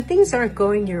things aren't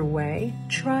going your way,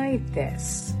 try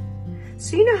this.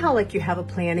 So you know how like you have a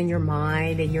plan in your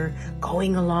mind and you're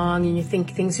going along and you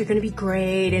think things are going to be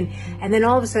great and then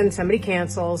all of a sudden somebody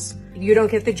cancels, you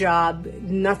don't get the job,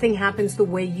 nothing happens the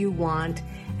way you want,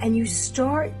 and you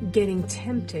start getting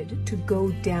tempted to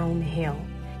go downhill.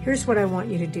 Here's what I want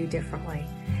you to do differently.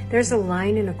 There's a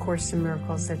line in A Course in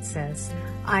Miracles that says,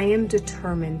 I am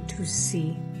determined to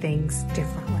see things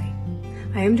differently.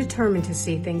 I am determined to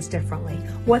see things differently.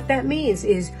 What that means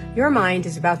is your mind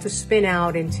is about to spin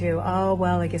out into, oh,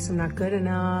 well, I guess I'm not good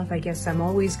enough. I guess I'm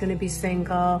always going to be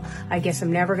single. I guess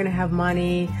I'm never going to have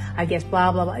money. I guess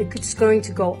blah, blah, blah. It's going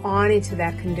to go on into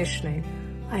that conditioning.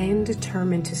 I am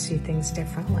determined to see things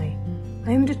differently.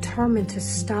 I am determined to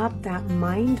stop that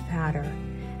mind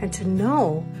pattern and to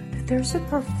know that there's a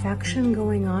perfection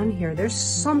going on here. There's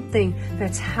something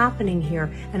that's happening here,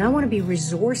 and I want to be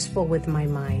resourceful with my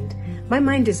mind. My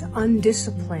mind is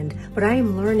undisciplined, but I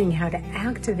am learning how to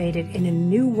activate it in a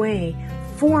new way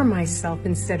for myself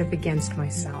instead of against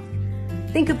myself.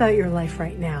 Think about your life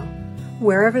right now.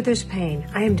 Wherever there's pain,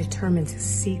 I am determined to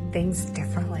see things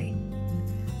differently.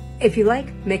 If you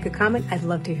like, make a comment. I'd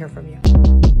love to hear from you.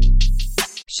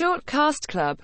 Shortcast Club.